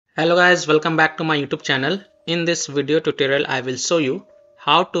Hello guys, welcome back to my YouTube channel. In this video tutorial I will show you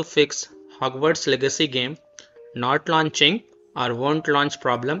how to fix Hogwarts Legacy game not launching or won't launch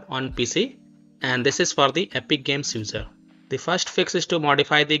problem on PC, and this is for the Epic Games user. The first fix is to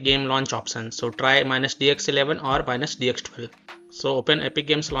modify the game launch option. So try -DX11 or -DX12. So open Epic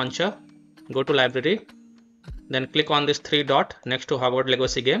Games launcher, go to library, then click on this three dot next to Hogwarts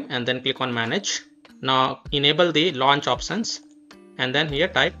Legacy game and then click on manage. Now enable the launch options and then here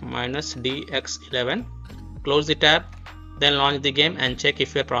type -DX11, close the tab, then launch the game and check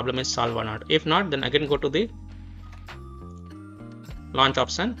if your problem is solved or not. If not, then again go to the launch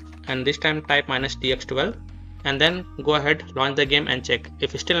option and this time type -DX12 and then go ahead, launch the game and check.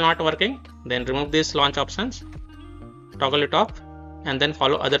 If it's still not working, then remove these launch options, toggle it off and then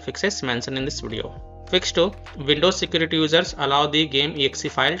follow other fixes mentioned in this video. Fix 2. Windows security users allow the game exe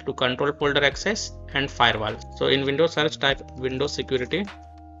file to control folder access and firewall. So in Windows search type Windows security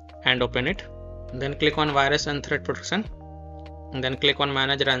and open it. Then click on virus and threat protection. And then click on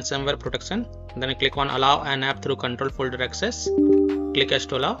manage ransomware protection. Then click on allow an app through control folder access. Click yes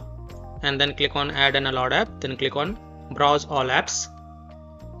to allow. And then click on add an allowed app. Then click on browse all apps.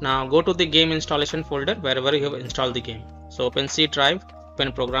 Now go to the game installation folder wherever you have installed the game. So open C drive,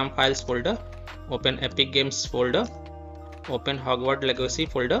 open program files folder, open Epic Games folder, open Hogwarts Legacy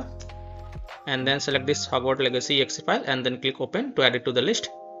folder, and then select this Hogwarts Legacy exe file and then click open to add it to the list.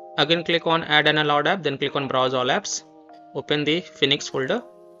 Again click on add an allowed app, then click on browse all apps, open the Phoenix folder,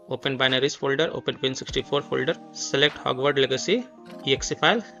 open binaries folder, open Win64 folder, select Hogwarts Legacy exe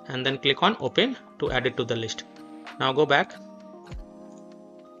file and then click on open to add it to the list. Now go back,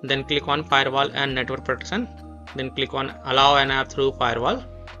 then click on firewall and network protection, then click on allow an app through firewall,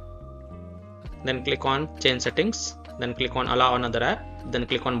 then click on change settings, then click on allow another app, then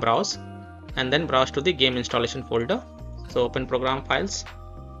click on browse and then browse to the game installation folder. So open program files,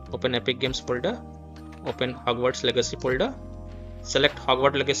 open Epic Games folder, open Hogwarts Legacy folder, select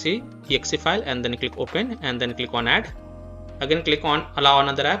Hogwarts Legacy exe file and then click open and then click on add. Again click on allow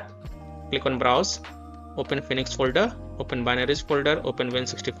another app, click on browse, open Phoenix folder, open binaries folder, open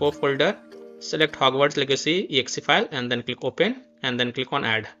Win64 folder, select Hogwarts Legacy exe file and then click open and then click on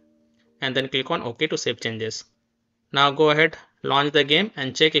add and then click on OK to save changes. Now go ahead, launch the game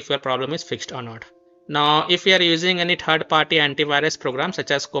and check if your problem is fixed or not. Now if you are using any third-party antivirus program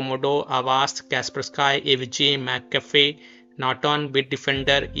such as Komodo, Avast, Kaspersky, AVG, McAfee, Norton,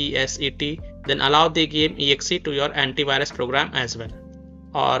 Bitdefender, ESET, then allow the game exe to your antivirus program as well.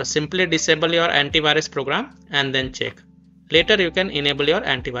 Or simply disable your antivirus program and then check. Later you can enable your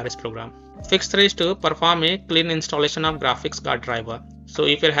antivirus program. Fix 3 is to perform a clean installation of graphics card driver. So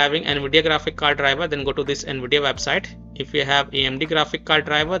if you're having NVIDIA graphic card driver, then go to this NVIDIA website. If you have AMD graphic card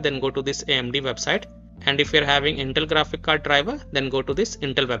driver, then go to this AMD website. And if you're having Intel graphic card driver, then go to this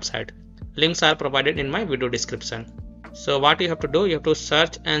Intel website. Links are provided in my video description. So what you have to do, you have to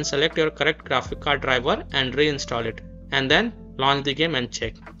search and select your correct graphic card driver and reinstall it. And then launch the game and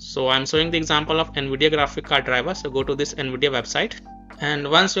check. So I'm showing the example of NVIDIA graphic card driver. So go to this NVIDIA website.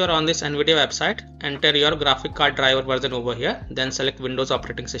 And once you are on this NVIDIA website, enter your graphic card driver version over here, then select Windows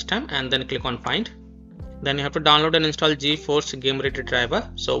operating system and then click on find. Then you have to download and install GeForce Game Ready driver.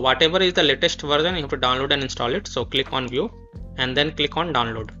 So whatever is the latest version, you have to download and install it. So click on view and then click on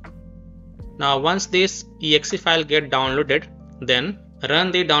download. Now once this exe file get downloaded, then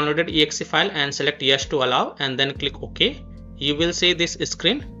run the downloaded exe file and select yes to allow and then click OK. You will see this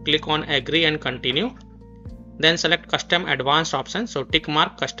screen. Click on agree and continue. Then select custom advanced option. So tick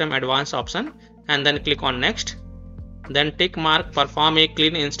mark custom advanced option and then click on next. Then tick mark perform a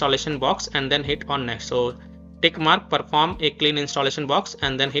clean installation box and then hit on next. So tick mark perform a clean installation box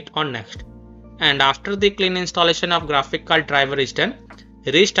and then hit on next. And after the clean installation of graphic card driver is done,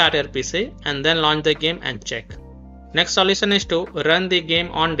 restart your PC and then launch the game and check. Next solution is to run the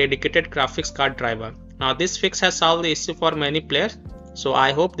game on dedicated graphics card driver. Now this fix has solved the issue for many players. So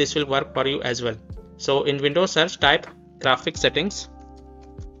I hope this will work for you as well. So in Windows search type graphics settings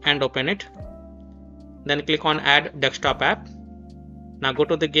and open it. Then click on add desktop app. Now go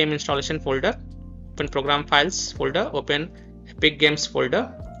to the game installation folder, open program files folder, open Epic Games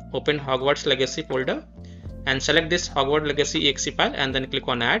folder, open Hogwarts Legacy folder and select this Hogwarts Legacy exe file and then click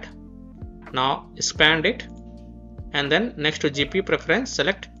on add. Now expand it and then next to GPU preference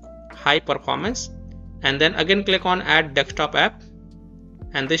select high performance and then again click on add desktop app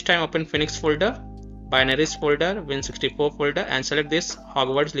and this time open Phoenix folder, binaries folder, Win64 folder and select this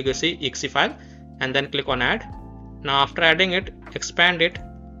Hogwarts Legacy exe file and then click on add. Now after adding it, expand it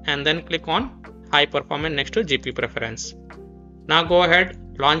and then click on high performance next to GPU preference. Now go ahead,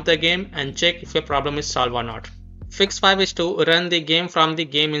 launch the game and check if your problem is solved or not. Fix 5 is to run the game from the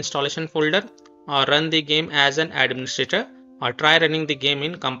game installation folder, or run the game as an administrator, or try running the game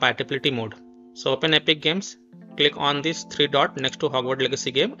in compatibility mode. So open Epic Games, click on this 3 dot next to Hogwarts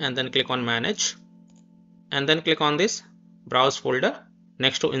Legacy game, and then click on Manage, and then click on this Browse folder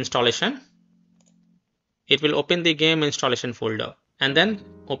next to Installation. It will open the game installation folder, and then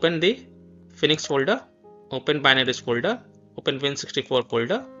open the Phoenix folder, open Binaries folder, open Win64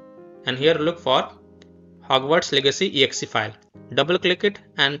 folder, and here look for Hogwarts Legacy exe file. Double click it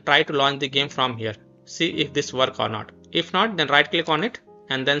and try to launch the game from here. See if this works or not. If not, then right click on it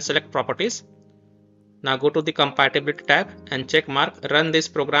and then select Properties. Now go to the Compatibility tab and check mark Run this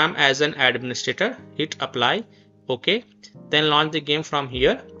program as an administrator. Hit Apply, OK. Then launch the game from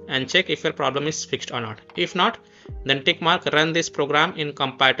here and check if your problem is fixed or not. If not, then tick mark Run this program in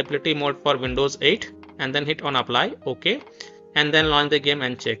compatibility mode for Windows 8 and then hit on Apply, OK. And then launch the game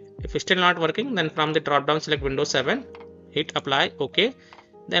and check. If it's still not working, then from the drop down select Windows 7, hit Apply, OK.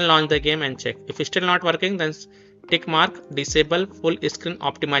 Then launch the game and check. If it's still not working, then tick mark Disable Full Screen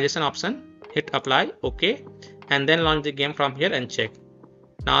Optimization option, hit Apply, OK. And then launch the game from here and check.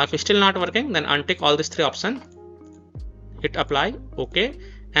 Now if it's still not working, then untick all these 3 options, hit Apply, OK.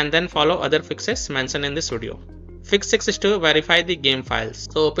 And then follow other fixes mentioned in this video. Fix 6 is to verify the game files.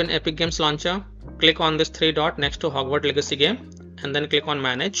 So open Epic Games Launcher, click on this 3 dot next to Hogwarts Legacy game, and then click on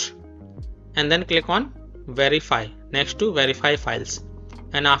Manage, and then click on Verify next to Verify Files.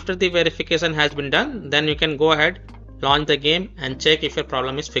 And after the verification has been done, then you can go ahead, launch the game and check if your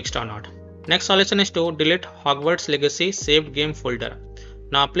problem is fixed or not. Next solution is to delete Hogwarts Legacy saved game folder.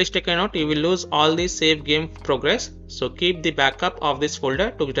 Now please take a note, you will lose all the saved game progress, so keep the backup of this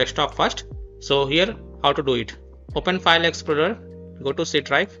folder to desktop first. So here how to do it. Open File Explorer, go to C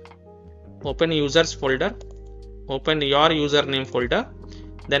drive, open Users folder, open your username folder,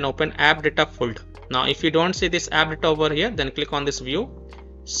 then open App Data folder. Now if you don't see this app data over here, then click on this View,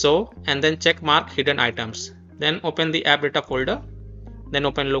 So, and then check mark Hidden Items. Then open the App Data folder, then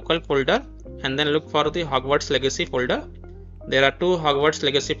open Local folder, and then look for the Hogwarts Legacy folder. There are 2 Hogwarts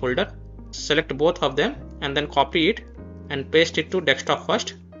Legacy folder. Select both of them and then copy it and paste it to desktop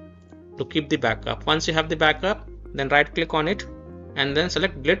first to keep the backup. Once you have the backup, then right click on it and then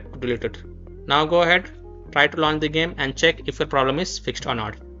select Delete to delete it. Now go ahead, try to launch the game and check if your problem is fixed or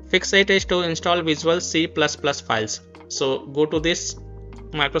not. Fix 8 is to install Visual C++ files. So go to this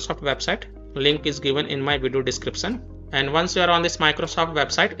Microsoft website, link is given in my video description. And once you are on this Microsoft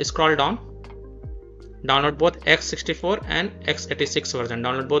website, scroll down, download both x64 and x86 version,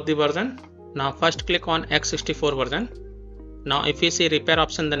 download both the version. Now first click on x64 version. Now if you see repair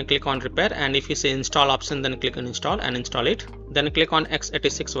option, then click on repair, and if you see install option, then click on install and install it. Then click on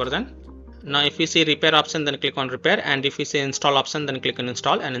x86 version. Now if you see repair option, then click on repair, and if you see install option, then click on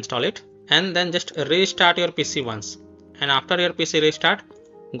install and install it. And then just restart your PC once, and after your PC restart,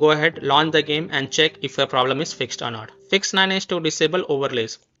 go ahead, launch the game and check if your problem is fixed or not. Fix 9 is to disable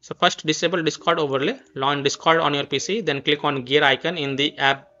overlays. So first disable Discord overlay, launch Discord on your PC, then click on gear icon in the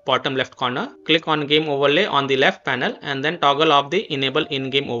app bottom left corner, click on game overlay on the left panel, and then toggle off the enable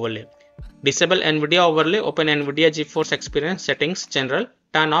in-game overlay. Disable NVIDIA overlay, open NVIDIA GeForce Experience settings general,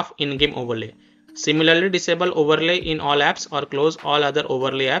 turn off in-game overlay. Similarly, disable overlay in all apps or close all other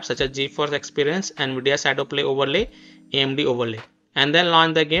overlay apps such as GeForce Experience, NVIDIA Shadowplay overlay, AMD overlay, and then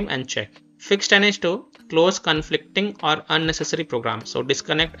launch the game and check. Fix 10 is to close conflicting or unnecessary programs. So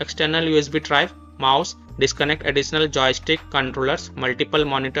disconnect external USB drive, mouse, disconnect additional joystick, controllers, multiple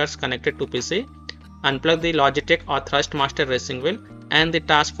monitors connected to PC, unplug the Logitech or Thrustmaster racing wheel, and the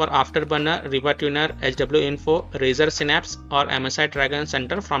task for Afterburner, RiverTuner, HWinfo, Razer Synapse or MSI Dragon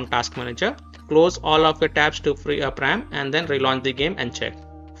Center from Task Manager. Close all of your tabs to free up RAM and then relaunch the game and check.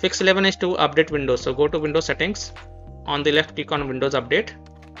 Fix 11 is to update Windows. So go to Windows settings, on the left click on Windows Update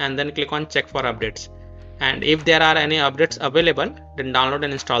and then click on check for updates. And if there are any updates available, then download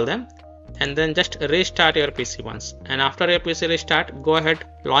and install them. And then just restart your PC once. And after your PC restart, go ahead,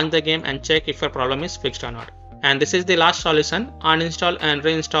 launch the game and check if your problem is fixed or not. And this is the last solution, uninstall and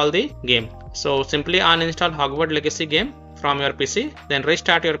reinstall the game. So simply uninstall Hogwarts Legacy game from your PC, then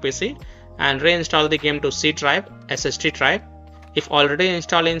restart your PC and reinstall the game to C drive, SSD drive. If already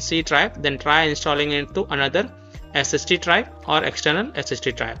installed in C drive, then try installing it to another SSD drive or external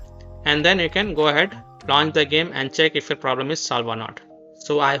SSD drive. And then you can go ahead, launch the game and check if your problem is solved or not.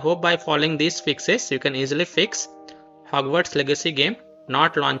 So I hope by following these fixes, you can easily fix Hogwarts Legacy game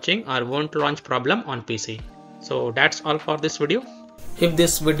not launching or won't launch problem on PC. So that's all for this video. If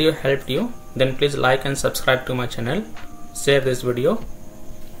this video helped you, then please like and subscribe to my channel, share this video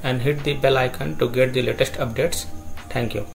and hit the bell icon to get the latest updates. Thank you.